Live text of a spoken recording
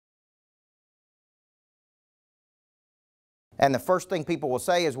And the first thing people will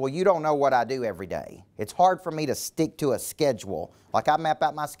say is, well, you don't know what I do every day. It's hard for me to stick to a schedule. Like I map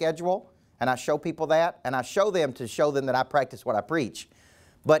out my schedule and I show people that, and I show them to show them that I practice what I preach.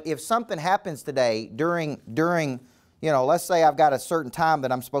 But if something happens today during, you know, let's say I've got a certain time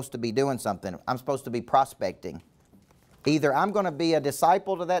that I'm supposed to be doing something. I'm supposed to be prospecting. Either I'm going to be a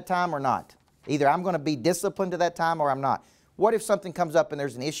disciple to that time or not. Either I'm going to be disciplined to that time or I'm not. What if something comes up and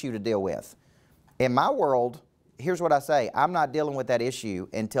there's an issue to deal with? In my world, here's what I say. I'm not dealing with that issue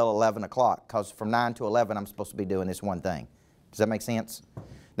until 11 o'clock, because from 9 to 11 I'm supposed to be doing this one thing. Does that make sense?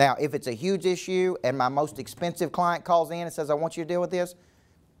 Now, if it's a huge issue and my most expensive client calls in and says, I want you to deal with this,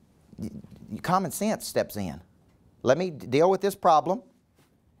 common sense steps in. Let me deal with this problem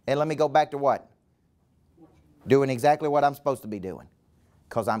and let me go back to what? Doing exactly what I'm supposed to be doing,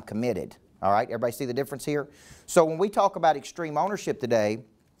 because I'm committed. All right, everybody see the difference here? So when we talk about extreme ownership today,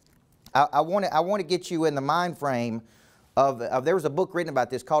 I want to get you in the mind frame of there was a book written about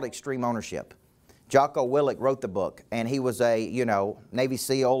this called Extreme Ownership. Jocko Willink wrote the book, and he was a, you know, Navy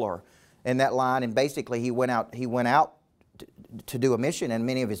SEAL or in that line, and basically he went out to do a mission, and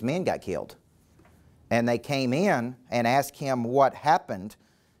many of his men got killed. And they came in and asked him what happened,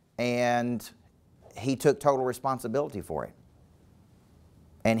 and he took total responsibility for it.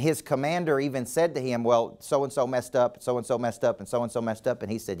 And his commander even said to him, well, so-and-so messed up, so-and-so messed up, and so-and-so messed up.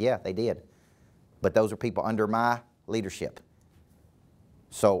 And he said, yeah, they did. But those are people under my leadership.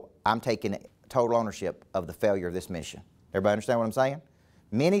 So I'm taking total ownership of the failure of this mission. Everybody understand what I'm saying?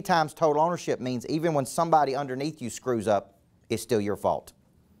 Many times total ownership means even when somebody underneath you screws up, it's still your fault.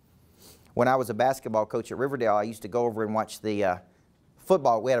 When I was a basketball coach at Riverdale, I used to go over and watch the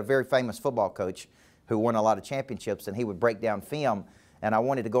football. We had a very famous football coach who won a lot of championships, and he would break down film. And I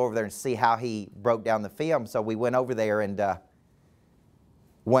wanted to go over there and see how he broke down the film. So we went over there, and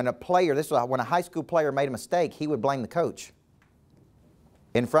when a player, when a high school player made a mistake, he would blame the coach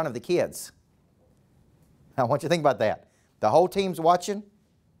in front of the kids. Now I want you to think about that. The whole team's watching.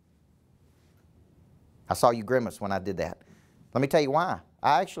 I saw you grimace when I did that. Let me tell you why.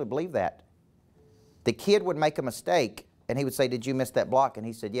 I actually believe that. The kid would make a mistake, and he would say, did you miss that block? And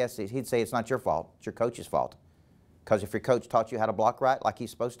he said, yes. He'd say, it's not your fault. It's your coach's fault. Because if your coach taught you how to block right like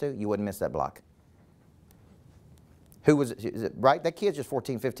he's supposed to, you wouldn't miss that block. Who was it, right? That kid's just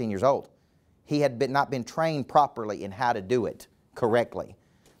 14, 15 years old. He had not been trained properly in how to do it correctly.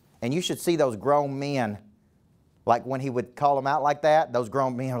 And you should see those grown men, like when he would call them out like that, those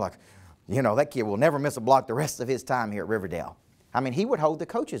grown men are like, you know, that kid will never miss a block the rest of his time here at Riverdale. I mean, he would hold the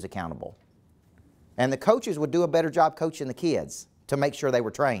coaches accountable. And the coaches would do a better job coaching the kids to make sure they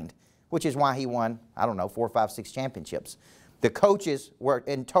were trained, which is why he won, I don't know, 4, 5, 6 championships. The coaches were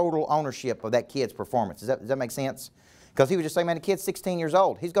in total ownership of that kid's performance. Does that make sense? Because he would just say, man, the kid's 16 years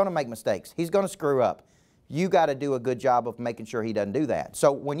old. He's going to make mistakes. He's going to screw up. You got to do a good job of making sure he doesn't do that.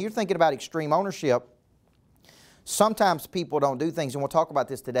 So when you're thinking about extreme ownership, sometimes people don't do things, and we'll talk about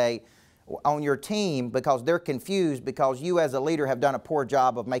this today, on your team because they're confused because you as a leader have done a poor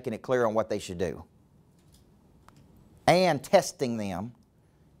job of making it clear on what they should do. And testing them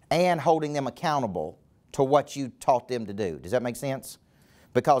and holding them accountable to what you taught them to do. Does that make sense?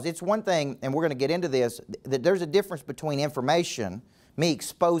 Because it's one thing, and we're going to get into this, that there's a difference between information, me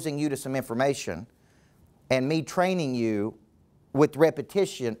exposing you to some information, and me training you with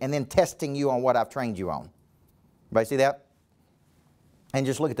repetition and then testing you on what I've trained you on. Everybody see that? And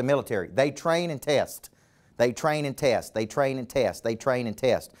just look at the military. They train and test. They train and test. They train and test. They train and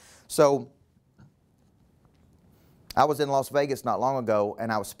test. So I was in Las Vegas not long ago, and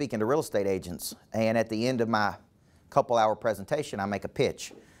I was speaking to real estate agents. And at the end of my couple-hour presentation, I make a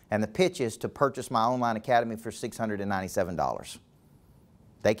pitch. And the pitch is to purchase my online academy for $697.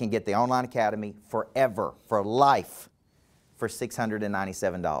 They can get the online academy forever, for life, for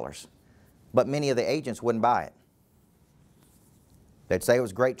 $697. But many of the agents wouldn't buy it. They'd say it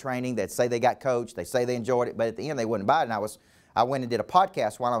was great training. They'd say they got coached. They'd say they enjoyed it. But at the end, they wouldn't buy it. And I went and did a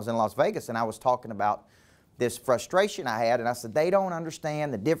podcast while I was in Las Vegas, and I was talking about this frustration I had. And I said, they don't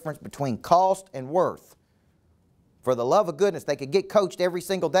understand the difference between cost and worth. For the love of goodness, they could get coached every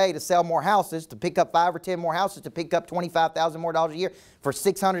single day to sell more houses, to pick up 5 or 10 more houses, to pick up $25,000 more a year for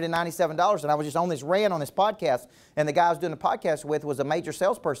 $697. And I was just on this rant on this podcast, and the guy I was doing the podcast with was a major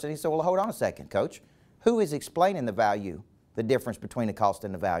salesperson. He said, well, hold on a second, Coach. Who is explaining the value, the difference between the cost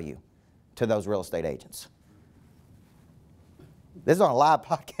and the value to those real estate agents? This is on a live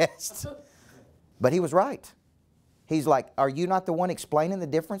podcast. But he was right. He's like, are you not the one explaining the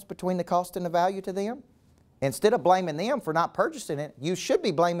difference between the cost and the value to them? Instead of blaming them for not purchasing it, you should be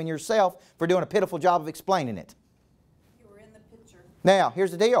blaming yourself for doing a pitiful job of explaining it. You were in the picture. Now,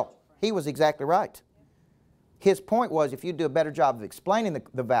 here's the deal. He was exactly right. His point was if you do a better job of explaining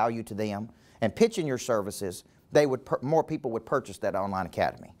the value to them and pitching your services, more people would purchase that online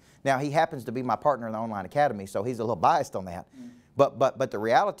academy. Now, he happens to be my partner in the online academy, so he's a little biased on that. But the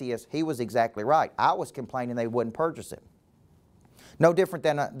reality is he was exactly right. I was complaining they wouldn't purchase it. No different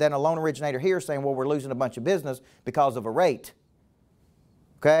than a loan originator here saying, well, we're losing a bunch of business because of a rate.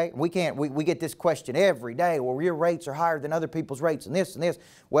 Okay? We get this question every day. Well, your rates are higher than other people's rates and this and this.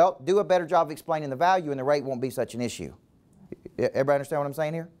 Well, do a better job of explaining the value and the rate won't be such an issue. Everybody understand what I'm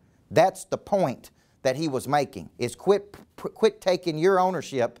saying here? That's the point that he was making, is quit taking your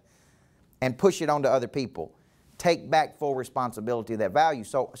ownership and push it onto other people. Take back full responsibility of that value.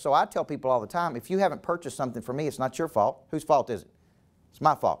 So I tell people all the time, if you haven't purchased something from me, it's not your fault. Whose fault is it? It's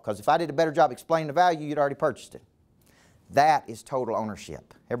my fault. Because if I did a better job explaining the value, you'd already purchased it. That is total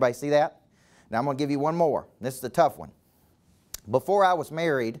ownership. Everybody see that? Now I'm going to give you one more. This is the tough one. Before I was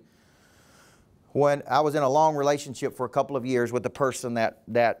married, when I was in a long relationship for a couple of years with a person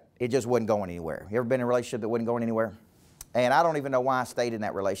that it just wasn't going anywhere. You ever been in a relationship that wasn't going anywhere? And I don't even know why I stayed in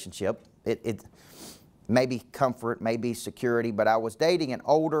that relationship. It may be comfort, maybe security, but I was dating an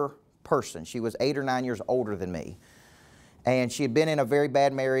older person. She was 8 or 9 years older than me. And she had been in a very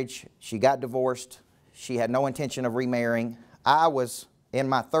bad marriage. She got divorced. She had no intention of remarrying. I was in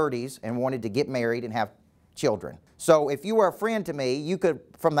my 30s and wanted to get married and have children. So if you were a friend to me, you could,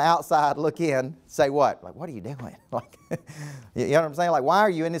 from the outside, look in, say what? Like, what are you doing? Like, you know what I'm saying? Like, why are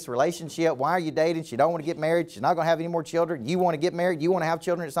you in this relationship? Why are you dating? She don't want to get married. She's not going to have any more children. You want to get married. You want to have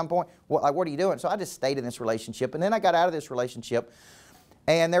children at some point. What are you doing? So I just stayed in this relationship. And then I got out of this relationship.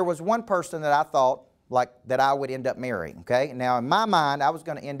 And there was one person that I thought, like, that I would end up marrying, okay? Now, in my mind, I was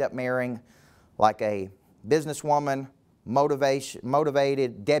going to end up marrying like a businesswoman,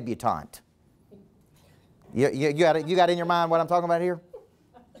 motivated debutante. You got in your mind what I'm talking about here?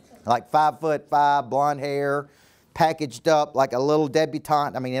 Like 5'5", blonde hair, packaged up like a little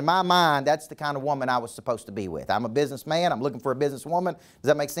debutante. I mean, in my mind, that's the kind of woman I was supposed to be with. I'm a businessman. I'm looking for a businesswoman. Does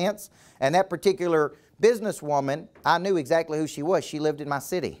that make sense? And that particular businesswoman, I knew exactly who she was. She lived in my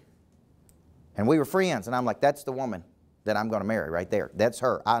city. And we were friends. And I'm like, that's the woman that I'm going to marry right there. That's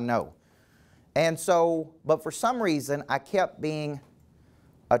her. I know. And so, but for some reason, I kept being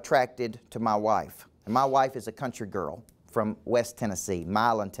attracted to my wife. And my wife is a country girl from West Tennessee,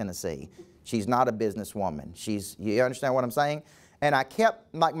 Micheal, Tennessee. She's not a businesswoman. You understand what I'm saying? And I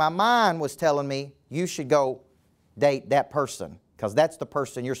kept, like, my mind was telling me, you should go date that person because that's the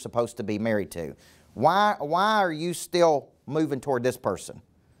person you're supposed to be married to. Why are you still moving toward this person?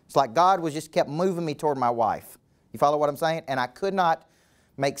 It's like God was just kept moving me toward my wife. You follow what I'm saying? And I could not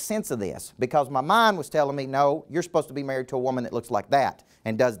make sense of this because my mind was telling me, no, you're supposed to be married to a woman that looks like that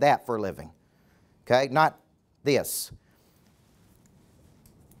and does that for a living. Okay, not this.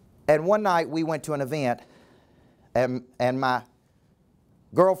 And one night we went to an event and my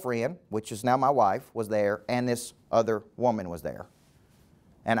girlfriend, which is now my wife, was there and this other woman was there.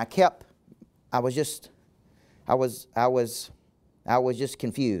 And I was just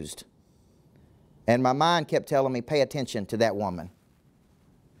confused. And my mind kept telling me, pay attention to that woman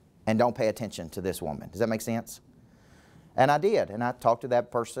and don't pay attention to this woman. Does that make sense? And I did. And I talked to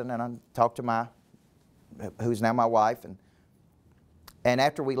that person and I talked to who's now my wife. And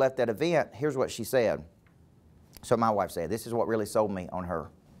after we left that event, here's what she said. So my wife said, this is what really sold me on her.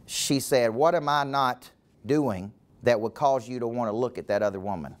 She said, what am I not doing that would cause you to want to look at that other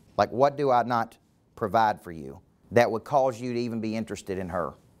woman? Like, what do I not provide for you that would cause you to even be interested in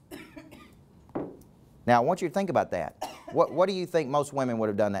her? Now, I want you to think about that. What do you think most women would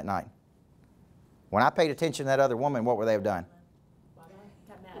have done that night? When I paid attention to that other woman, what would they have done?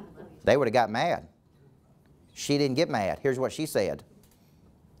 They would have got mad. She didn't get mad. Here's what she said.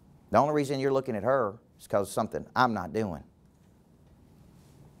 The only reason you're looking at her is because of something I'm not doing.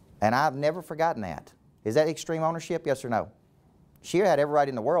 And I've never forgotten that. Is that extreme ownership, yes or no? She had every right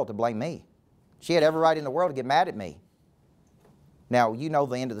in the world to blame me. She had every right in the world to get mad at me. Now, you know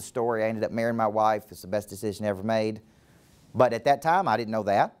the end of the story. I ended up marrying my wife. It's the best decision I ever made. But at that time, I didn't know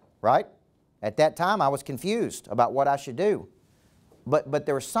that, right? At that time, I was confused about what I should do. But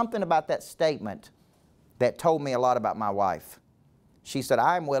there was something about that statement that told me a lot about my wife. She said,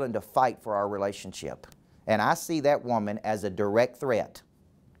 I'm willing to fight for our relationship. And I see that woman as a direct threat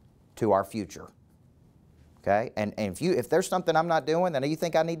to our future. Okay? And if there's something I'm not doing that you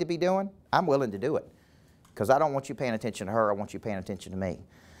think I need to be doing, I'm willing to do it. Because I don't want you paying attention to her, I want you paying attention to me.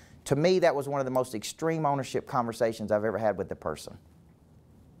 To me, that was one of the most extreme ownership conversations I've ever had with the person.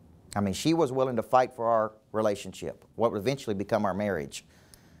 I mean, she was willing to fight for our relationship, what would eventually become our marriage.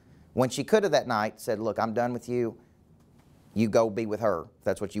 When she could have that night said, look, I'm done with you. You go be with her if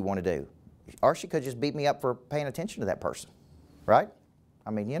that's what you want to do. Or she could just beat me up for paying attention to that person, right?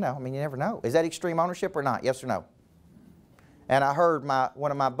 I mean, you never know. Is that extreme ownership or not? Yes or no? And I heard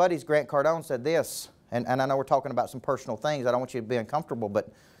one of my buddies, Grant Cardone, said this, and I know we're talking about some personal things. I don't want you to be uncomfortable,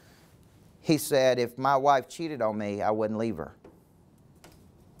 but he said, if my wife cheated on me, I wouldn't leave her.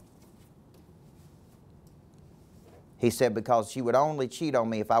 He said, because she would only cheat on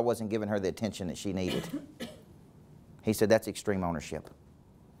me if I wasn't giving her the attention that she needed. He said, that's extreme ownership.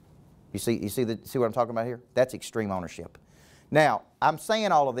 You see what I'm talking about here? That's extreme ownership. Now, I'm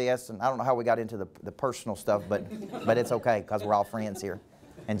saying all of this, and I don't know how we got into the personal stuff, but it's okay because we're all friends here.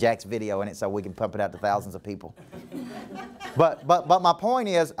 And Jack's videoing it so we can pump it out to thousands of people. But my point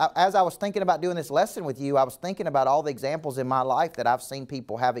is, as I was thinking about doing this lesson with you, I was thinking about all the examples in my life that I've seen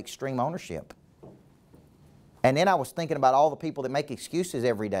people have extreme ownership. And then I was thinking about all the people that make excuses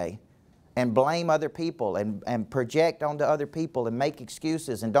every day and blame other people and project onto other people and make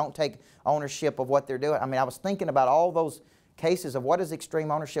excuses and don't take ownership of what they're doing. I mean, I was thinking about all those cases of what does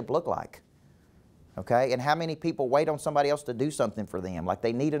extreme ownership look like? Okay, and how many people wait on somebody else to do something for them? Like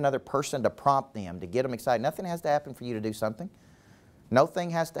they need another person to prompt them, to get them excited. Nothing has to happen for you to do something.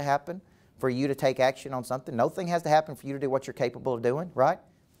 Nothing has to happen for you to take action on something. Nothing has to happen for you to do what you're capable of doing, right?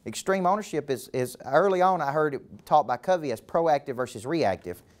 Extreme ownership is early on I heard it taught by Covey as proactive versus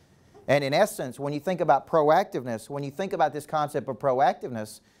reactive. And in essence, when you think about proactiveness, when you think about this concept of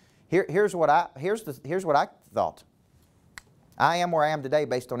proactiveness, here's what I thought. I am where I am today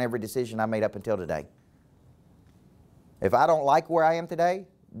based on every decision I made up until today. If I don't like where I am today,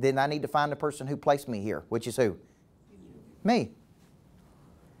 then I need to find the person who placed me here, which is who? Me.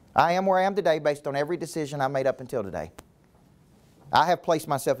 I am where I am today based on every decision I made up until today. I have placed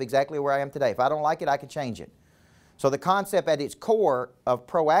myself exactly where I am today. If I don't like it, I can change it. So the concept at its core of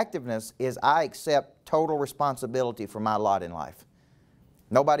proactiveness is I accept total responsibility for my lot in life.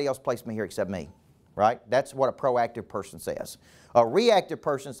 Nobody else placed me here except me, right? That's what a proactive person says. A reactive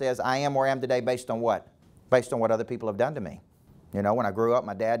person says I am where I am today based on what? Based on what other people have done to me. You know, when I grew up,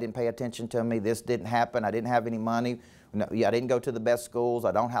 my dad didn't pay attention to me. This didn't happen. I didn't have any money. I didn't go to the best schools.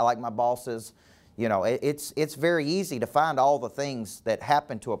 I don't like my bosses. You know, it's very easy to find all the things that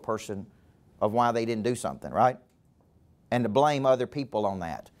happened to a person of why they didn't do something, right? And to blame other people on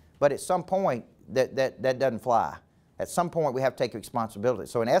that. But at some point, that doesn't fly. At some point, we have to take responsibility.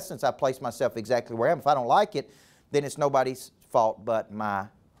 So in essence, I place myself exactly where I am. If I don't like it, then it's nobody's fault but my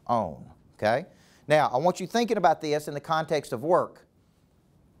own, okay? Now, I want you thinking about this in the context of work,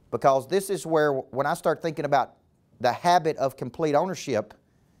 because this is where, when I start thinking about the habit of complete ownership,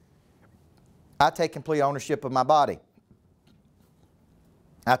 I take complete ownership of my body.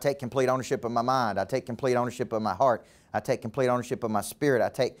 I take complete ownership of my mind. I take complete ownership of my heart. I take complete ownership of my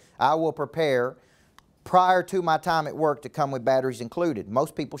spirit. I will prepare prior to my time at work to come with batteries included.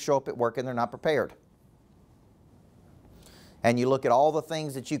 Most people show up at work and they're not prepared. And you look at all the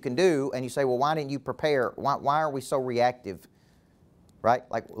things that you can do and you say, well, why didn't you prepare? Why are we so reactive? Right?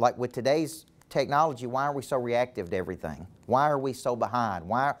 Like with today's technology, why are we so reactive to everything? Why are we so behind?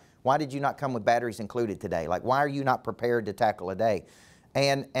 Why did you not come with batteries included today? Like, why are you not prepared to tackle a day?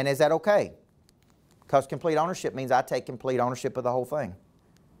 And is that okay? Because complete ownership means I take complete ownership of the whole thing.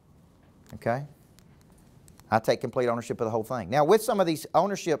 Okay? I take complete ownership of the whole thing. Now, with some of these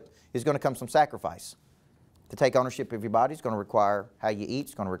ownership is going to come some sacrifice. To take ownership of your body is going to require how you eat.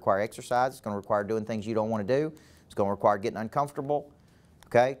 It's going to require exercise. It's going to require doing things you don't want to do. It's going to require getting uncomfortable.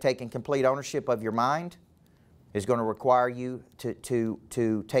 Okay? Taking complete ownership of your mind is going to require you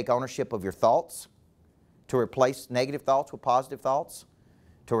to take ownership of your thoughts, to replace negative thoughts with positive thoughts,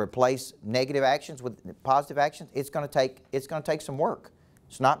 to replace negative actions with positive actions. It's going to take some work.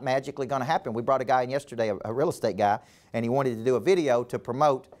 It's not magically going to happen. We brought a guy in yesterday, a real estate guy, and he wanted to do a video to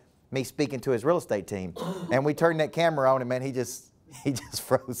promote me speaking to his real estate team. And we turned that camera on and man, he just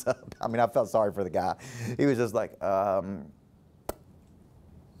froze up. I mean, I felt sorry for the guy. He was just like, and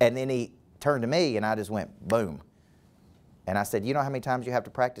then he turned to me and I just went, boom. And I said, you know how many times you have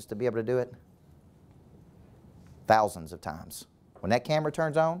to practice to be able to do it? Thousands of times. When that camera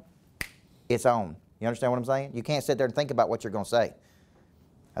turns on, it's on. You understand what I'm saying? You can't sit there and think about what you're going to say.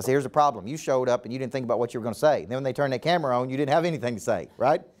 I said, here's the problem. You showed up and you didn't think about what you were going to say. Then when they turned that camera on, you didn't have anything to say,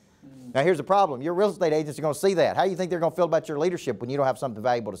 right? Now here's the problem. Your real estate agents are going to see that. How do you think they're going to feel about your leadership when you don't have something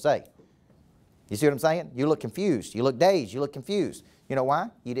valuable to say? You see what I'm saying? You look confused. You look dazed. You look confused. You know why?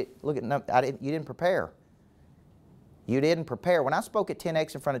 You didn't prepare. You didn't prepare. When I spoke at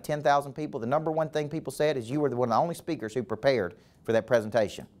 10X in front of 10,000 people, the number one thing people said is you were one of the only speakers who prepared for that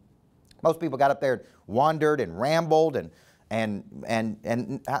presentation. Most people got up there and wandered and rambled and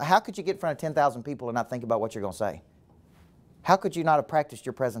how could you get in front of 10,000 people and not think about what you're going to say? How could you not have practiced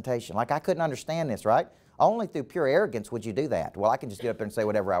your presentation? Like, I couldn't understand this, right? Only through pure arrogance would you do that. Well, I can just get up there and say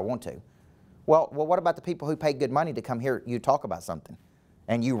whatever I want to. Well, what about the people who pay good money to come hear you talk about something?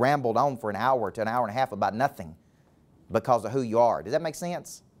 And you rambled on for an hour to an hour and a half about nothing because of who you are. Does that make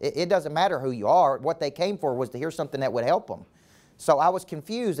sense? It doesn't matter who you are. What they came for was to hear something that would help them. So I was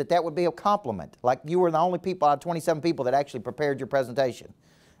confused that that would be a compliment. Like, you were the only people out of 27 people that actually prepared your presentation.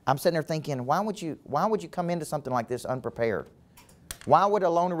 I'm sitting there thinking, why would you come into something like this unprepared? Why would a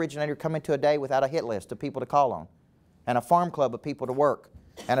loan originator come into a day without a hit list of people to call on, and a farm club of people to work,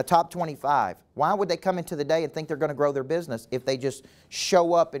 and a top 25? Why would they come into the day and think they're going to grow their business if they just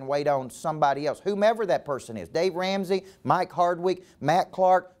show up and wait on somebody else, whomever that person is? Dave Ramsey, Mike Hardwick, Matt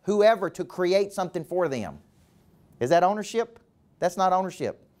Clark, whoever, to create something for them. Is that ownership? That's not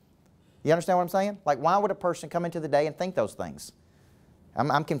ownership. You understand what I'm saying? Like, why would a person come into the day and think those things?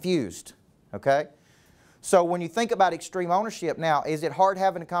 I'm confused, okay? So when you think about extreme ownership, now, is it hard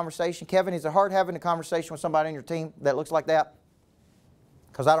having a conversation? Kevin, is it hard having a conversation with somebody on your team that looks like that?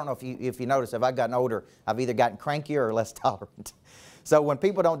 Because I don't know if you notice, if I've gotten older, I've either gotten crankier or less tolerant. So when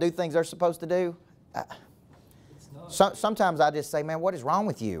people don't do things they're supposed to do, sometimes I just say, man, what is wrong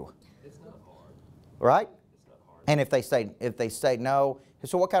with you? It's not hard. Right? It's not hard. And if they say no,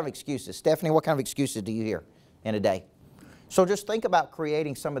 so what kind of excuses? Stephanie, what kind of excuses do you hear in a day? So just think about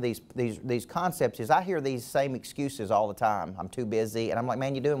creating some of these concepts. Is I hear these same excuses all the time. I'm too busy. And I'm like,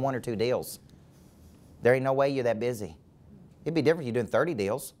 man, you're doing 1 or 2 deals. There ain't no way you're that busy. It'd be different if you're doing 30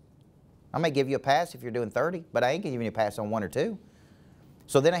 deals. I may give you a pass if you're doing 30, but I ain't giving you a pass on 1 or 2.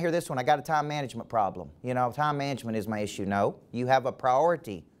 So then I hear this one, I got a time management problem. You know, time management is my issue. No, you have a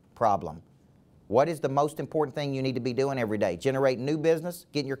priority problem. What is the most important thing you need to be doing every day? Generating new business,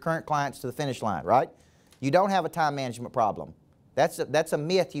 getting your current clients to the finish line, right? You don't have a time management problem. That's a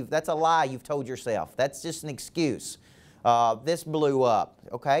myth. That's a lie you've told yourself. That's just an excuse. This blew up.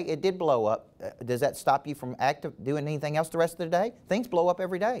 Okay, it did blow up. Does that stop you from doing anything else the rest of the day? Things blow up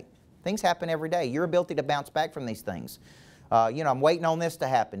every day. Things happen every day. Your ability to bounce back from these things. You know, I'm waiting on this to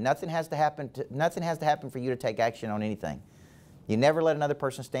happen. Nothing has to happen. Nothing has to happen for you to take action on anything. You never let another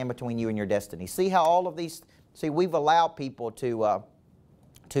person stand between you and your destiny. See how all of these. See, we've allowed people to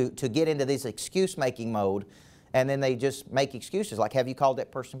get into this excuse-making mode, and then they just make excuses like, have you called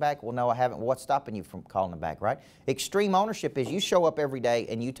that person back? Well, no, I haven't. Well, what's stopping you from calling them back, right? Extreme ownership is you show up every day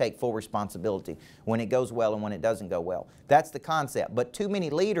and you take full responsibility when it goes well and when it doesn't go well. That's the concept. But too many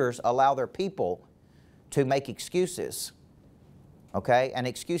leaders allow their people to make excuses, okay? And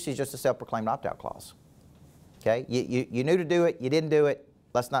excuse is just a self-proclaimed opt-out clause, okay? You knew to do it, you didn't do it.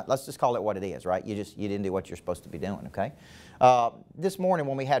 Let's just call it what it is, right? You didn't do what you're supposed to be doing, okay? This morning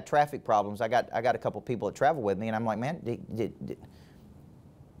when we had traffic problems, I got a couple people that travel with me, and I'm like, man,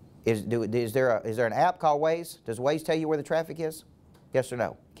 is there an app called Waze? Does Waze tell you where the traffic is? Yes or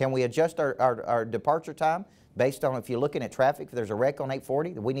no? Can we adjust our departure time based on if you're looking at traffic? If there's a wreck on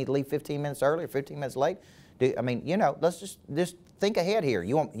 840, we need to leave 15 minutes early or 15 minutes late. I mean, you know, let's just think ahead here.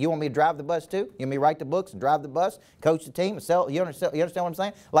 You want me to drive the bus too? You want me to write the books and drive the bus, coach the team, and sell? You understand what I'm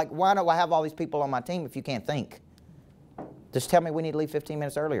saying? Like, why do I have all these people on my team if you can't think? Just tell me we need to leave 15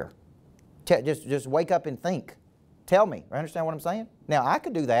 minutes earlier. Just wake up and think. Tell me. Understand what I'm saying? Now, I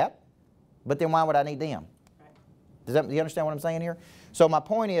could do that, but then why would I need them? Do you understand what I'm saying here? So my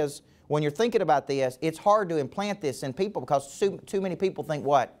point is, when you're thinking about this, it's hard to implant this in people because too many people think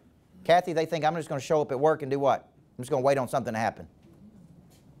what? Kathy, they think I'm just going to show up at work and do what? I'm just going to wait on something to happen.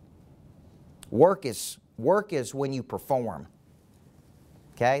 Work is when you perform.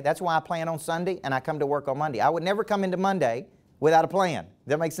 Okay? That's why I plan on Sunday and I come to work on Monday. I would never come into Monday without a plan.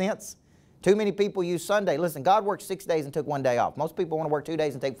 Does that make sense? Too many people use Sunday. Listen, God worked 6 days and took 1 day off. Most people want to work 2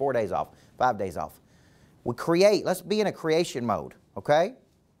 days and take 4 days off, 5 days off. We create. Let's be in a creation mode. Okay?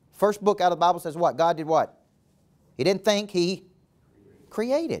 First book out of the Bible says what? God did what? He didn't think, He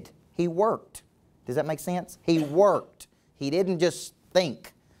created. He worked. Does that make sense? He worked. He didn't just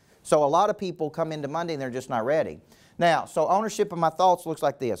think. So a lot of people come into Monday and they're just not ready. Now, so ownership of my thoughts looks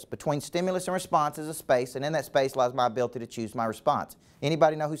like this. Between stimulus and response is a space, and in that space lies my ability to choose my response.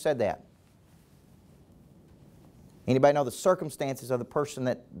 Anybody know who said that? Anybody know the circumstances of the person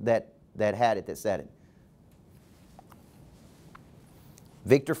that had it, that said it?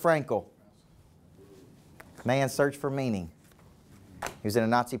 Viktor Frankl. Man's search for meaning. He was in a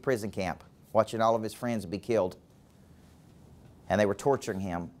Nazi prison camp watching all of his friends be killed. And they were torturing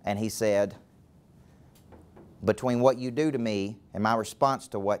him. And he said, between what you do to me and my response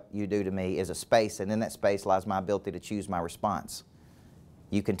to what you do to me is a space, and in that space lies my ability to choose my response.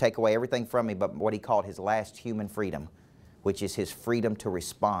 You can take away everything from me but what he called his last human freedom, which is his freedom to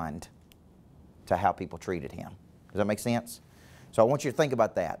respond to how people treated him. Does that make sense? So I want you to think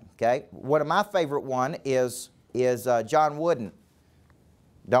about that, okay? One of my favorite one is John Wooden.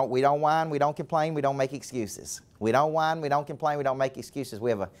 We don't whine, we don't complain, we don't make excuses. We don't whine, we don't complain, we don't make excuses. We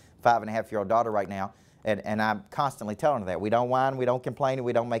have a 5.5-year-old daughter right now, and I'm constantly telling her that. We don't whine, we don't complain, and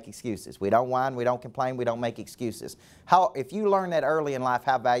we don't make excuses. We don't whine, we don't complain, we don't make excuses. If you learn that early in life,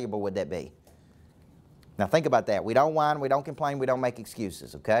 how valuable would that be? Now think about that. We don't whine, we don't complain, we don't make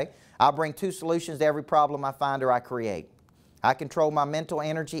excuses, okay? I'll bring 2 solutions to every problem I find or I create. I control my mental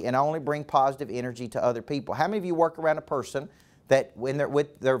energy and only bring positive energy to other people. How many of you work around a person that when they're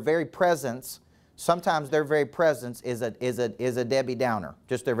with their very presence, sometimes their very presence is a Debbie Downer,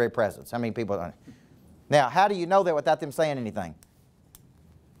 just their very presence? How many people are? Now, how do you know that without them saying anything?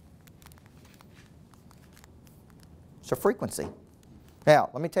 It's a frequency.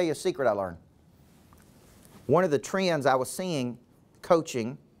 Now, let me tell you a secret I learned. One of the trends I was seeing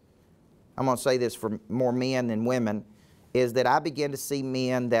coaching, I'm going to say this for more men than women, is that I began to see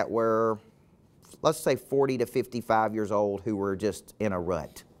men that were, let's say 40 to 55 years old, who were just in a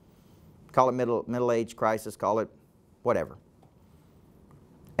rut. Call it middle-age crisis, call it whatever.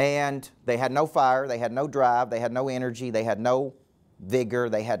 And they had no fire, they had no drive, they had no energy, they had no vigor,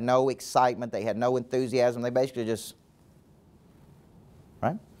 they had no excitement, they had no enthusiasm. They basically just,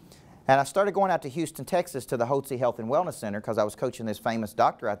 right? And I started going out to Houston, Texas to the Hotze Health and Wellness Center because I was coaching this famous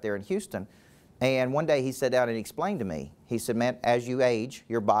doctor out there in Houston. And one day he sat down and explained to me, he said, man, as you age,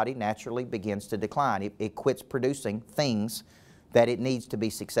 your body naturally begins to decline. It quits producing things that it needs to be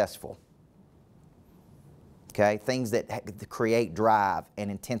successful. Okay, things that create drive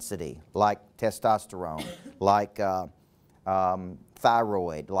and intensity, like testosterone, like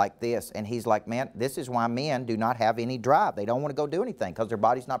thyroid, like this. And he's like, man, this is why men do not have any drive. They don't want to go do anything because their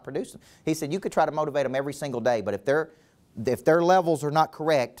body's not producing. He said, you could try to motivate them every single day, but if their levels are not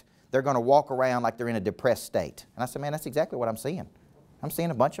correct, they're going to walk around like they're in a depressed state. And I said, man, that's exactly what I'm seeing. I'm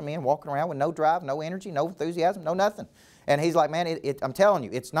seeing a bunch of men walking around with no drive, no energy, no enthusiasm, no nothing. And he's like, man, I'm telling you,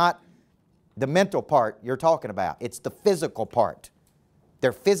 it's not the mental part you're talking about. It's the physical part.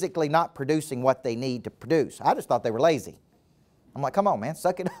 They're physically not producing what they need to produce. I just thought they were lazy. I'm like, come on, man,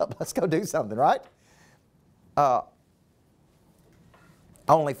 suck it up. Let's go do something, right?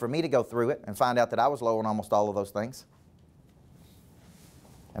 Only for me to go through it and find out that I was low on almost all of those things.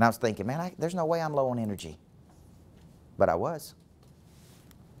 And I was thinking, man, there's no way I'm low on energy. But I was.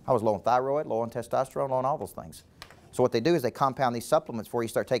 I was low on thyroid, low on testosterone, low on all those things. So what they do is they compound these supplements before you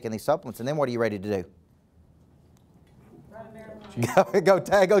start taking these supplements, and then what are you ready to do?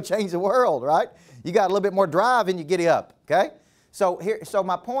 Go change the world, right? You got a little bit more drive and you get it up, okay? So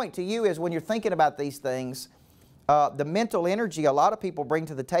my point to you is when you're thinking about these things, the mental energy a lot of people bring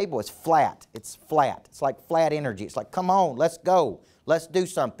to the table is flat. It's flat. It's like flat energy. It's like, come on, let's go. Let's do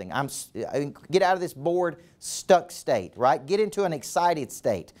something. Get out of this bored, stuck state, right? Get into an excited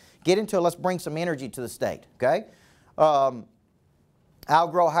state. Get into let's bring some energy to the state, okay? I'll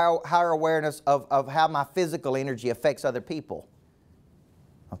grow higher awareness of how my physical energy affects other people.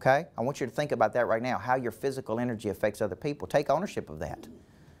 Okay? I want you to think about that right now, how your physical energy affects other people. Take ownership of that.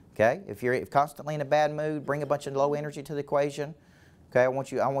 Okay? If you're constantly in a bad mood, bring a bunch of low energy to the equation. Okay? I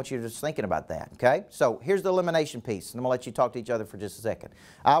want you just thinking about that. Okay? So here's the elimination piece, and I'm going to let you talk to each other for just a second.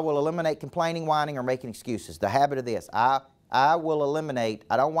 I will eliminate complaining, whining, or making excuses. The habit of this. I will eliminate,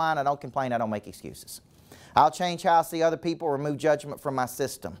 I don't whine, I don't complain, I don't make excuses. I'll change how I see other people, remove judgment from my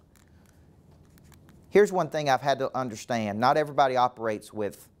system. Here's one thing I've had to understand. Not everybody operates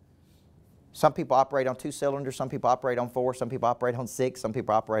with, some people operate on 2 cylinders, some people operate on 4, some people operate on 6, some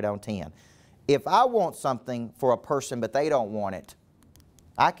people operate on 10. If I want something for a person but they don't want it,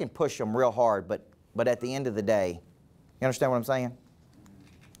 I can push them real hard, but at the end of the day, you understand what I'm saying?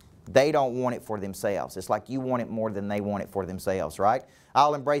 They don't want it for themselves. It's like you want it more than they want it for themselves, right?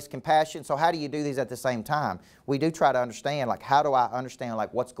 I'll embrace compassion. So how do you do these at the same time? We do try to understand, like, how do I understand,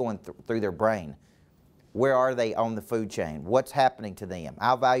 like, what's going through their brain? Where are they on the food chain? What's happening to them?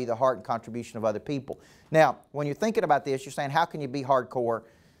 I'll value the heart and contribution of other people. Now, when you're thinking about this, you're saying, how can you be hardcore?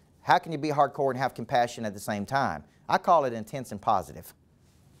 How can you be hardcore and have compassion at the same time? I call it intense and positive.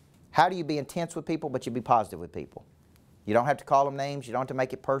 How do you be intense with people, but you be positive with people? You don't have to call them names. You don't have to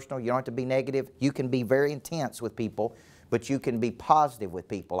make it personal. You don't have to be negative. You can be very intense with people, but you can be positive with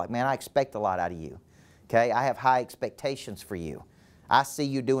people. Like, man, I expect a lot out of you. Okay? I have high expectations for you. I see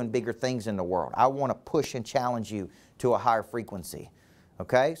you doing bigger things in the world. I want to push and challenge you to a higher frequency.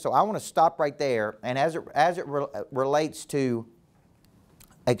 Okay? So I want to stop right there. And as it relates to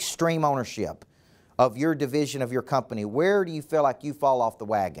extreme ownership of your division of your company, where do you feel like you fall off the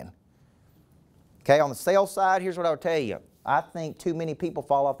wagon? Okay, on the sales side, here's what I would tell you. I think too many people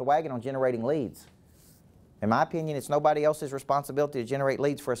fall off the wagon on generating leads. In my opinion, it's nobody else's responsibility to generate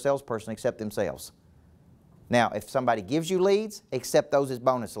leads for a salesperson except themselves. Now, if somebody gives you leads, accept those as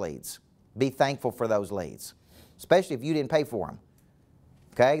bonus leads. Be thankful for those leads, especially if you didn't pay for them.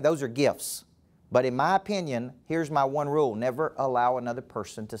 Okay? Those are gifts. But in my opinion, here's my one rule. Never allow another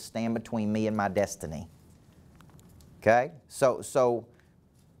person to stand between me and my destiny. Okay? So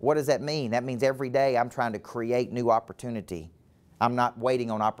what does that mean? That means every day I'm trying to create new opportunity. I'm not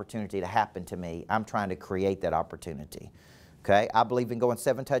waiting on opportunity to happen to me. I'm trying to create that opportunity. Okay? I believe in going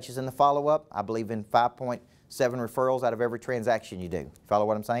 7 touches in the follow-up. I believe in 5.7 referrals out of every transaction you do. Follow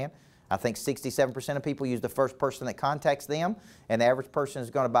what I'm saying? I think 67% of people use the first person that contacts them, and the average person is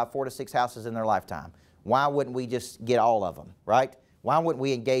going to buy 4 to 6 houses in their lifetime. Why wouldn't we just get all of them, right? Why wouldn't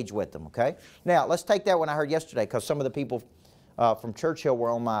we engage with them, okay? Now, let's take that one I heard yesterday, because some of the people from Churchill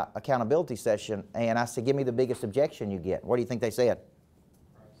were on my accountability session, and I said, give me the biggest objection you get. What do you think they said?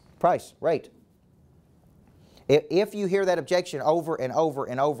 Price, rate. If you hear that objection over and over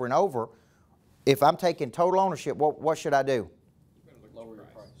and over and over, if I'm taking total ownership, what should I do? Lower your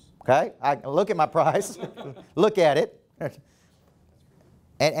price. Okay, I look at my price, look at it,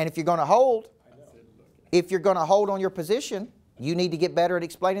 and if you're going to hold, on your position, you need to get better at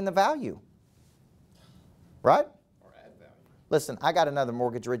explaining the value, right? Or add value. Listen, I got another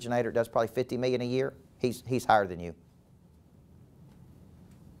mortgage originator that does probably $50 million a year. He's higher than you.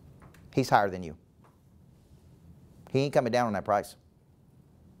 He's higher than you. He ain't coming down on that price.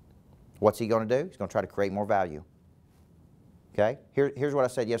 What's he going to do? He's going to try to create more value. Okay? Here's what I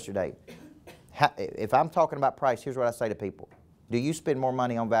said yesterday. If I'm talking about price, here's what I say to people. Do you spend more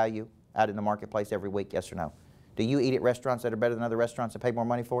money on value out in the marketplace every week? Yes or no? Do you eat at restaurants that are better than other restaurants and pay more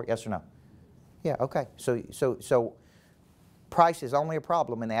money for it? Yes or no? Yeah, okay. So price is only a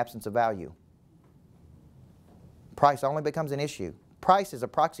problem in the absence of value. Price only becomes an issue. Price is a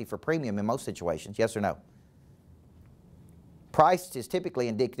proxy for premium in most situations. Yes or no? Price is typically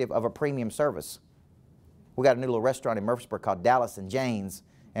indicative of a premium service. We got a new little restaurant in Murfreesboro called Dallas and Jane's,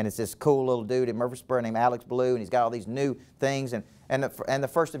 and it's this cool little dude in Murfreesboro named Alex Blue, and he's got all these new things. And the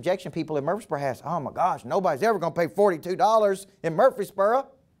first objection people in Murfreesboro has, oh my gosh, nobody's ever going to pay $42 in Murfreesboro.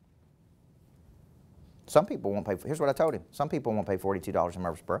 Some people won't pay. Here's what I told him. Some people won't pay $42 in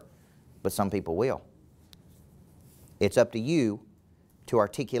Murfreesboro, but some people will. It's up to you to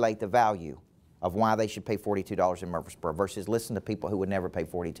articulate the value of why they should pay $42 in Murfreesboro versus listen to people who would never pay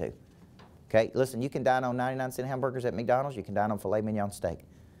 $42. Okay, listen, you can dine on 99-cent hamburgers at McDonald's, you can dine on filet mignon steak,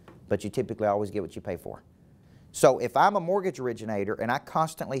 but you typically always get what you pay for. So if I'm a mortgage originator and I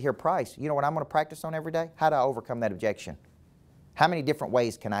constantly hear price, you know what I'm going to practice on every day? How do I overcome that objection? How many different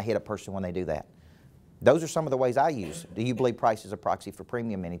ways can I hit a person when they do that? Those are some of the ways I use. Do you believe price is a proxy for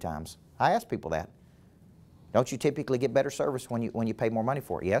premium many times? I ask people that. Don't you typically get better service when you pay more money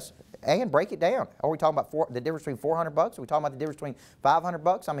for it? Yes. And break it down. Are we talking about the difference between $400? Are we talking about the difference between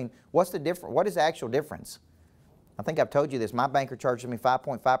 $500? I mean, what's the difference? What is the actual difference? I think I've told you this. My banker charges me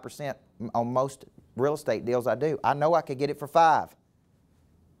 5.5% on most real estate deals I do. I know I could get it for 5.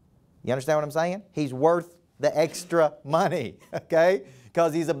 You understand what I'm saying? He's worth the extra money, okay?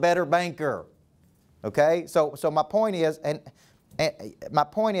 Because he's a better banker, okay? So my point is, my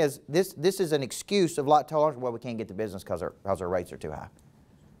point is, this is an excuse of a lot of owners, well, we can't get the business because our rates are too high.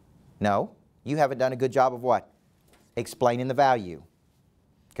 No, you haven't done a good job of what? Explaining the value.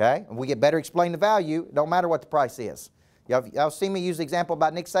 Okay? And we get better explaining the value, it don't matter what the price is. Y'all see me use the example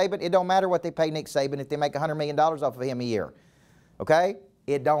about Nick Saban? It don't matter what they pay Nick Saban if they make $100 million off of him a year. Okay?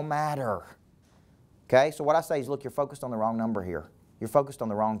 It don't matter. Okay? So what I say is, look, you're focused on the wrong number here. You're focused on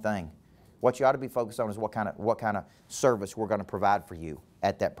the wrong thing. What you ought to be focused on is what kind of service we're going to provide for you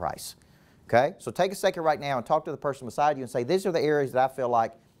at that price. Okay? So take a second right now and talk to the person beside you and say, these are the areas that I feel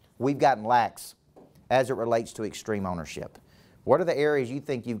like we've gotten lax as it relates to extreme ownership. What are the areas you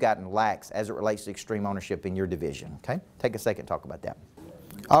think you've gotten lax as it relates to extreme ownership in your division? Okay? Take a second and talk about that.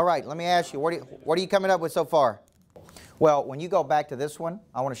 All right, let me ask you, what are you coming up with so far? Well, when you go back to this one,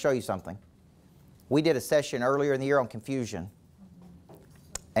 I want to show you something. We did a session earlier in the year on confusion.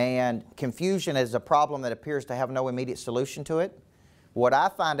 And confusion is a problem that appears to have no immediate solution to it. What I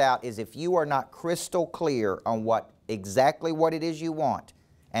find out is if you are not crystal clear on exactly what it is you want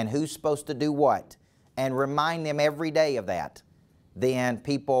and who's supposed to do what, and remind them every day of that, then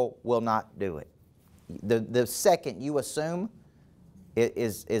people will not do it. The second you assume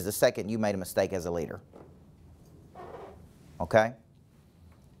is the second you made a mistake as a leader. Okay?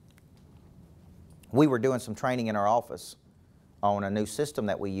 We were doing some training in our office on a new system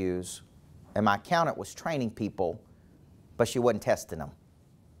that we use, and my accountant was training people, but she wasn't testing them.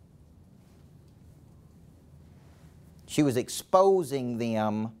 She was exposing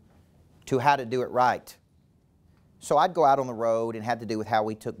them to how to do it right. So I'd go out on the road and had to do with how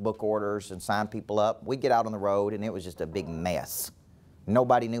we took book orders and signed people up. We'd get out on the road and it was just a big mess.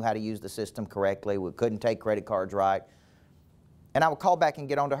 Nobody knew how to use the system correctly. We couldn't take credit cards right. And I would call back and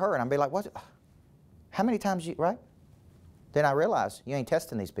get on to her and I'd be like, what? How many times you, right? Then I realized you ain't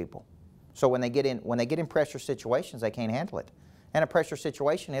testing these people. So when they get in pressure situations, they can't handle it. And a pressure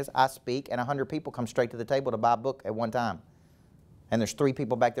situation is I speak and 100 people come straight to the table to buy a book at one time. And there's 3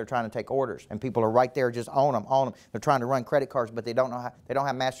 people back there trying to take orders, and people are right there just on them. They're trying to run credit cards, but they don't know how, they don't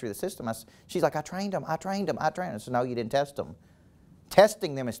have mastery of the system. She's like, I trained them. I trained them. I said, no, you didn't test them.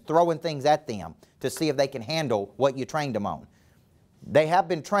 Testing them is throwing things at them to see if they can handle what you trained them on. They have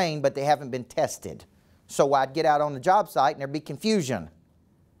been trained, but they haven't been tested. So I'd get out on the job site, and there'd be confusion.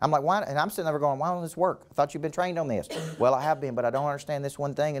 I'm like, why? And I'm sitting there going, why don't this work? I thought you'd been trained on this. Well, I have been, but I don't understand this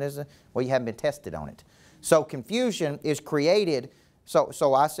one thing. And well, you haven't been tested on it. So confusion is created.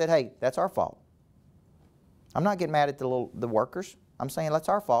 So I said, hey, that's our fault. I'm not getting mad at the workers. I'm saying that's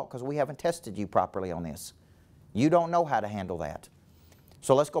our fault because we haven't tested you properly on this. You don't know how to handle that.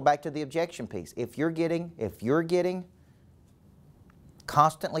 So let's go back to the objection piece. If you're getting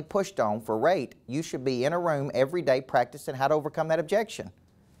constantly pushed on for rate, you should be in a room every day practicing how to overcome that objection.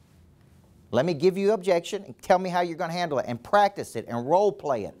 Let me give you an objection and tell me how you're going to handle it and practice it and role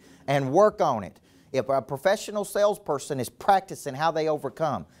play it and work on it. If a professional salesperson is practicing how they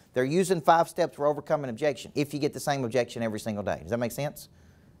overcome, they're using 5 steps for overcoming objection. If you get the same objection every single day. Does that make sense?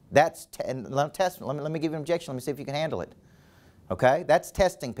 That's, and let me give you an objection. Let me see if you can handle it. Okay? That's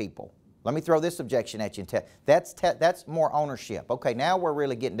testing people. Let me throw this objection at you. And that's more ownership. Okay, now we're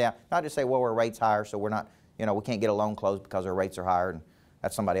really getting down. Not just say, well, our rate's higher, so we're not, we can't get a loan closed because our rates are higher, and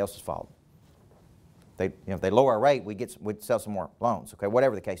that's somebody else's fault. If they lower our rate, we'd sell some more loans. Okay,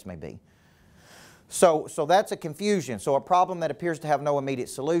 whatever the case may be. So that's a confusion. So a problem that appears to have no immediate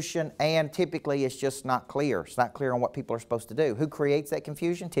solution, and typically it's just not clear. It's not clear on what people are supposed to do. Who creates that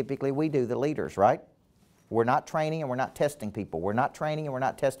confusion? Typically we do, the leaders, right? We're not training and we're not testing people. We're not training and we're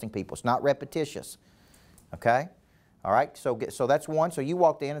not testing people. It's not repetitious. Okay? All right? So that's one. So you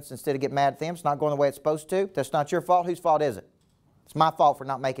walked in, instead of getting mad at them, it's not going the way it's supposed to. That's not your fault. Whose fault is it? It's my fault for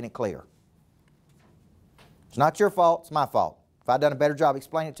not making it clear. It's not your fault. It's my fault. If I'd done a better job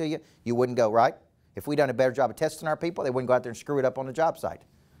explaining it to you, you wouldn't go, right? If we'd done a better job of testing our people, they wouldn't go out there and screw it up on the job site.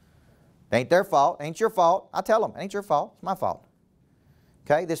 It ain't their fault. It ain't your fault. I tell them, it ain't your fault. It's my fault.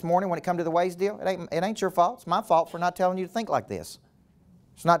 Okay, this morning when it come to the Waze deal, it ain't your fault. It's my fault for not telling you to think like this.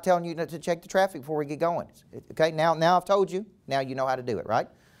 It's not telling you to check the traffic before we get going. Okay, now I've told you. Now you know how to do it, right?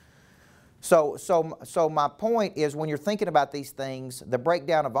 So my point is, when you're thinking about these things, the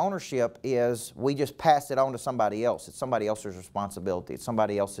breakdown of ownership is we just pass it on to somebody else. It's somebody else's responsibility. It's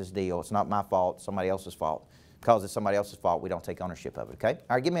somebody else's deal. It's not my fault. It's somebody else's fault. Because it's somebody else's fault, we don't take ownership of it, okay?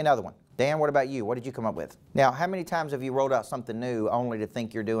 All right, give me another one. Dan, what about you? What did you come up with? Now, how many times have you rolled out something new only to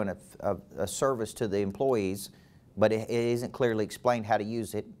think you're doing a service to the employees, but it isn't clearly explained how to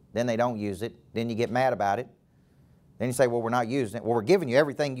use it? Then they don't use it. Then you get mad about it. Then you say, well, we're not using it. Well, we're giving you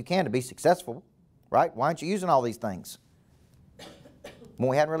everything you can to be successful, right? Why aren't you using all these things? Well,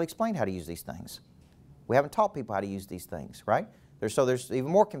 we hadn't really explained how to use these things. We haven't taught people how to use these things, right? So there's even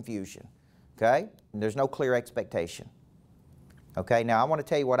more confusion, okay? And there's no clear expectation. Okay, now I want to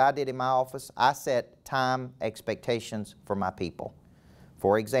tell you what I did in my office. I set time expectations for my people.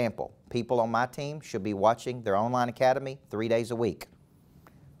 For example, people on my team should be watching their online academy 3 days a week.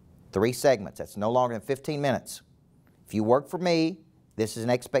 3 segments. That's no longer than 15 minutes. If you work for me, this is an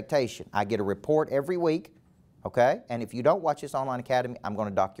expectation. I get a report every week, okay? And if you don't watch this online academy, I'm going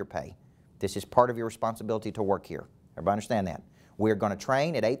to dock your pay. This is part of your responsibility to work here. Everybody understand that? We're going to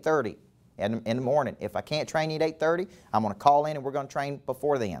train at 8:30 in the morning. If I can't train you at 8:30, I'm going to call in and we're going to train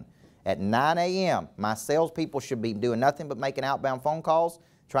before then. At 9 a.m., my salespeople should be doing nothing but making outbound phone calls,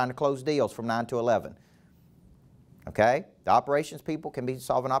 trying to close deals from 9 to 11. Okay? The operations people can be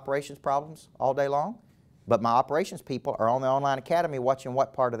solving operations problems all day long. But my operations people are on the online academy watching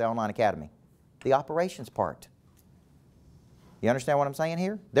what part of the online academy? The operations part. You understand what I'm saying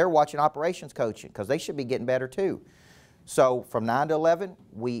here? They're watching operations coaching because they should be getting better too. So from 9 to 11,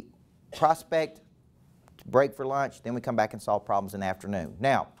 we prospect, break for lunch, then we come back and solve problems in the afternoon.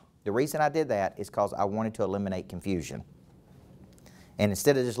 Now, the reason I did that is because I wanted to eliminate confusion. And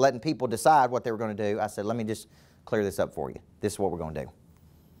instead of just letting people decide what they were going to do, I said, let me just clear this up for you. This is what we're going to do.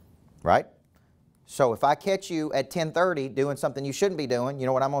 Right? So if I catch you at 10:30 doing something you shouldn't be doing, you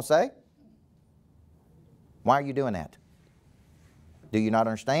know what I'm going to say? Why are you doing that? Do you not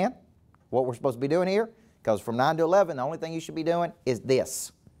understand what we're supposed to be doing here? Because from 9 to 11, the only thing you should be doing is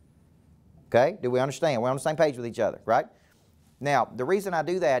this. Okay? Do we understand? We're on the same page with each other, right? Now, the reason I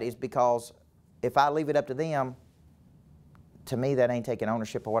do that is because if I leave it up to them, to me, that ain't taking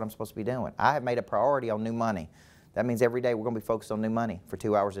ownership of what I'm supposed to be doing. I have made a priority on new money. That means every day we're going to be focused on new money for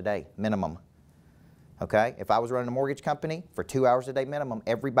 2 hours a day, minimum. Okay? If I was running a mortgage company for 2 hours a day minimum,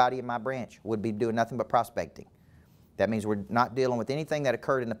 everybody in my branch would be doing nothing but prospecting. That means we're not dealing with anything that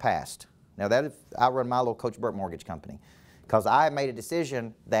occurred in the past. Now, I run my little Coach Burt mortgage company because I made a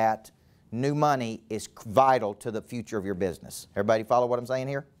decision that new money is vital to the future of your business. Everybody follow what I'm saying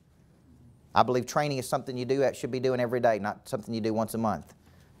here? I believe training is something you should be doing every day, not something you do once a month.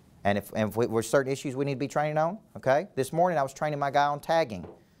 And if there's certain issues we need to be training on, okay? This morning I was training my guy on tagging,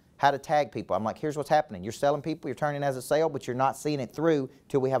 how to tag people. I'm like, here's what's happening. You're selling people, you're turning it as a sale, but you're not seeing it through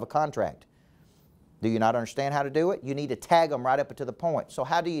till we have a contract. Do you not understand how to do it? You need to tag them right up to the point. So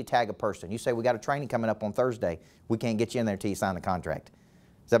how do you tag a person? You say, we got a training coming up on Thursday. We can't get you in there until you sign the contract.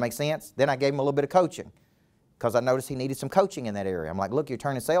 Does that make sense? Then I gave him a little bit of coaching because I noticed he needed some coaching in that area. I'm like, look, you're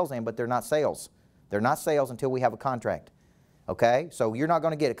turning sales in, but they're not sales. They're not sales until we have a contract. Okay? So you're not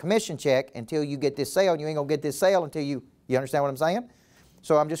going to get a commission check until you get this sale, and you ain't going to get this sale until you understand what I'm saying?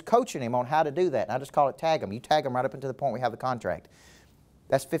 So I'm just coaching him on how to do that. And I just call it tag them. You tag them right up until the point we have the contract.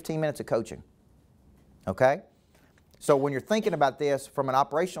 That's 15 minutes of coaching. Okay? So when you're thinking about this from an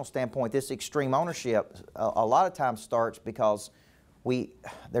operational standpoint, this extreme ownership a lot of times starts because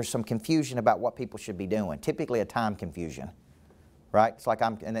there's some confusion about what people should be doing, typically a time confusion, right? It's like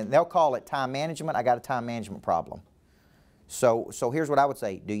and then they'll call it time management. I got a time management problem. So here's what I would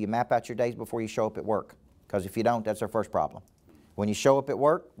say. Do you map out your days before you show up at work? Because if you don't, that's our first problem. When you show up at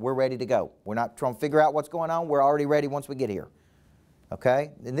work, we're ready to go. We're not trying to figure out what's going on. We're already ready once we get here.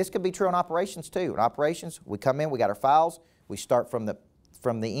 Okay? And this could be true in operations too. In operations, we come in, we got our files, we start from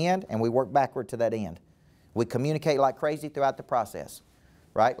the end, and we work backward to that end. We communicate like crazy throughout the process.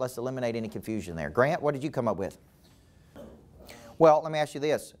 Right? Let's eliminate any confusion there. Grant, what did you come up with? Well, let me ask you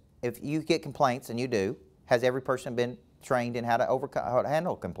this. If you get complaints, and you do, has every person been trained in how to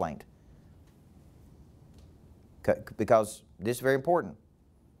handle a complaint? Because this is very important.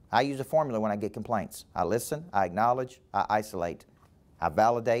 I use a formula when I get complaints. I listen, I acknowledge, I isolate, I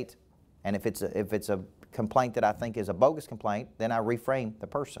validate, and if it's a complaint that I think is a bogus complaint, then I reframe the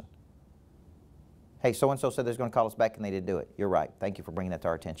person. Hey, so-and-so said they're going to call us back and they didn't do it. You're right. Thank you for bringing that to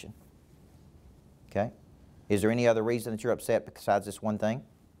our attention. Okay? Is there any other reason that you're upset besides this one thing?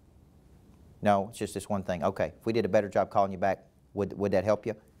 No, it's just this one thing. Okay, if we did a better job calling you back, would that help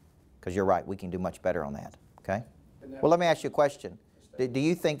you? Because you're right, we can do much better on that. Okay? Well, let me ask you a question. Do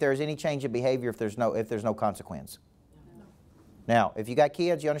you think there's any change in behavior if there's no consequence? No. Now, if you got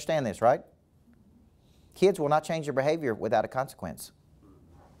kids, you understand this, right? Kids will not change their behavior without a consequence.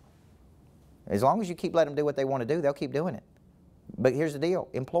 As long as you keep letting them do what they want to do, they'll keep doing it. But here's the deal.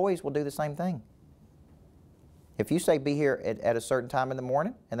 Employees will do the same thing. If you say be here at a certain time in the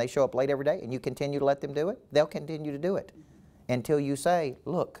morning and they show up late every day and you continue to let them do it, they'll continue to do it until you say,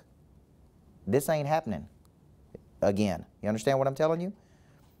 look, this ain't happening again. You understand what I'm telling you?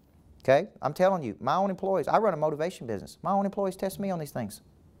 Okay? I'm telling you, my own employees, I run a motivation business. My own employees test me on these things.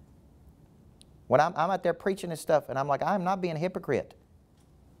 When I'm out there preaching this stuff and I'm like, I'm not being a hypocrite.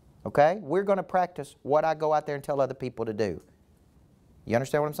 Okay? We're going to practice what I go out there and tell other people to do. You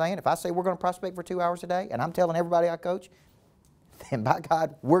understand what I'm saying? If I say we're going to prospect for 2 hours a day and I'm telling everybody I coach, then by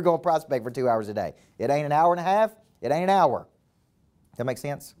God, we're going to prospect for 2 hours a day. It ain't an hour and a half. It ain't an hour. That make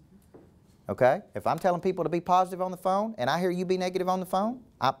sense? Okay? If I'm telling people to be positive on the phone and I hear you be negative on the phone,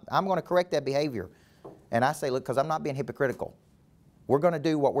 I'm going to correct that behavior. And I say, look, because I'm not being hypocritical. We're going to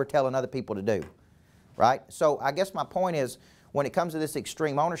do what we're telling other people to do. Right? So I guess my point is, when it comes to this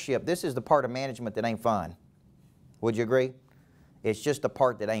extreme ownership, this is the part of management that ain't fun. Would you agree? It's just the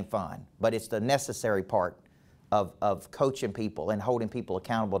part that ain't fun, but it's the necessary part of coaching people and holding people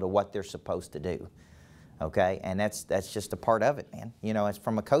accountable to what they're supposed to do. Okay? And that's just a part of it, man. You know, as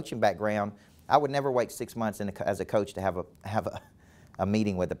from a coaching background, I would never wait 6 months as a coach to have a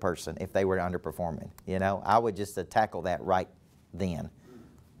meeting with a person if they were underperforming. You know, I would just tackle that right then.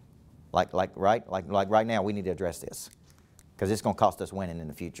 Like right now, we need to address this because it's going to cost us winning in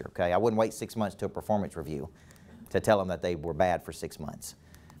the future. Okay? I wouldn't wait 6 months to a performance review to tell them that they were bad for 6 months.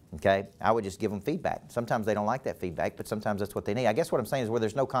 Okay? I would just give them feedback. Sometimes they don't like that feedback, but sometimes that's what they need. I guess what I'm saying is where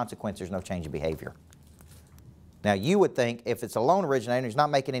there's no consequence, there's no change of behavior. Now, you would think if it's a loan originator and he's not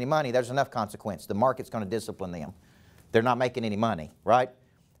making any money, there's enough consequence. The market's going to discipline them. They're not making any money, right?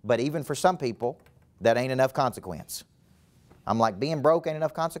 But even for some people, that ain't enough consequence. I'm like, being broke ain't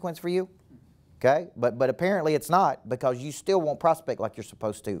enough consequence for you? Okay? But apparently it's not, because you still won't prospect like you're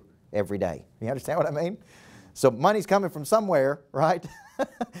supposed to every day. You understand what I mean? So money's coming from somewhere, right?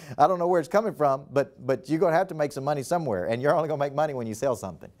 I don't know where it's coming from, but you're going to have to make some money somewhere, and you're only going to make money when you sell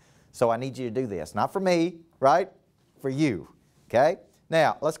something. So I need you to do this. Not for me, right? For you. Okay?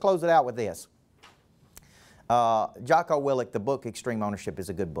 Now, let's close it out with this. Jocko Willink, the book Extreme Ownership, is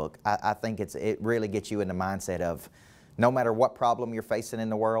a good book. I think it really gets you in the mindset of no matter what problem you're facing in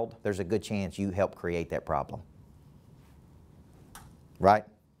the world, there's a good chance you help create that problem. Right?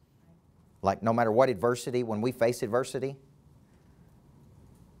 Like no matter what adversity, when we face adversity,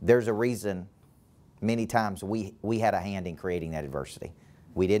 there's a reason many times we had a hand in creating that adversity.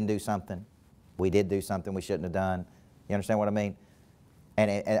 We didn't do something. We did do something we shouldn't have done. You understand what I mean? And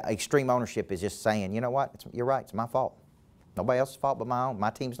extreme ownership is just saying, you know what, you're right, it's my fault. Nobody else's fault but my own. My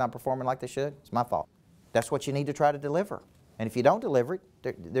team's not performing like they should, it's my fault. That's what you need to try to deliver. And if you don't deliver it,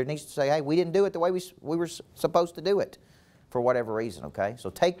 there needs to say, hey, we didn't do it the way we were supposed to do it for whatever reason, okay? So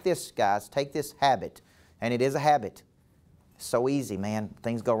take this, guys, take this habit, and it is a habit. It's so easy, man.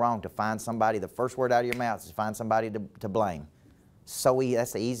 Things go wrong to find somebody, the first word out of your mouth is to find somebody to blame. So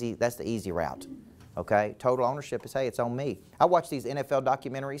that's the easy route. Okay, total ownership is, hey, it's on me. I watch these NFL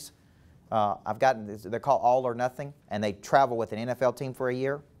documentaries. They're called All or Nothing, and they travel with an NFL team for a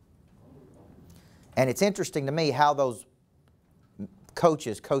year. And it's interesting to me how those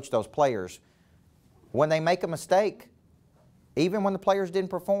coaches coach those players. When they make a mistake, even when the players didn't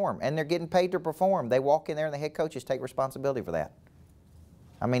perform and they're getting paid to perform, they walk in there and the head coaches take responsibility for that.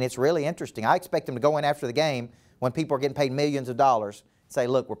 I mean, it's really interesting. I expect them to go in after the game when people are getting paid millions of dollars, say,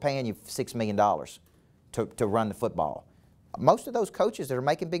 look, we're paying you $6 million to run the football. Most of those coaches that are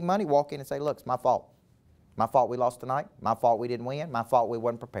making big money walk in and say, look, it's my fault. My fault we lost tonight. My fault we didn't win. My fault we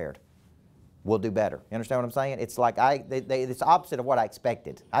wasn't prepared. We'll do better. You understand what I'm saying? It's like it's the opposite of what I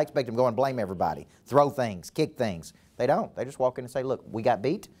expected. I expect them to go and blame everybody, throw things, kick things. They don't. They just walk in and say, look, we got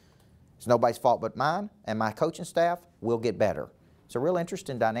beat. It's nobody's fault but mine and my coaching staff. We'll get better. It's a real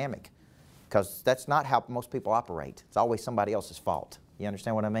interesting dynamic because that's not how most people operate. It's always somebody else's fault. You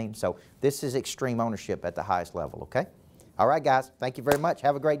understand what I mean? So this is extreme ownership at the highest level, okay? All right, guys. Thank you very much.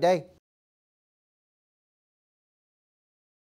 Have a great day.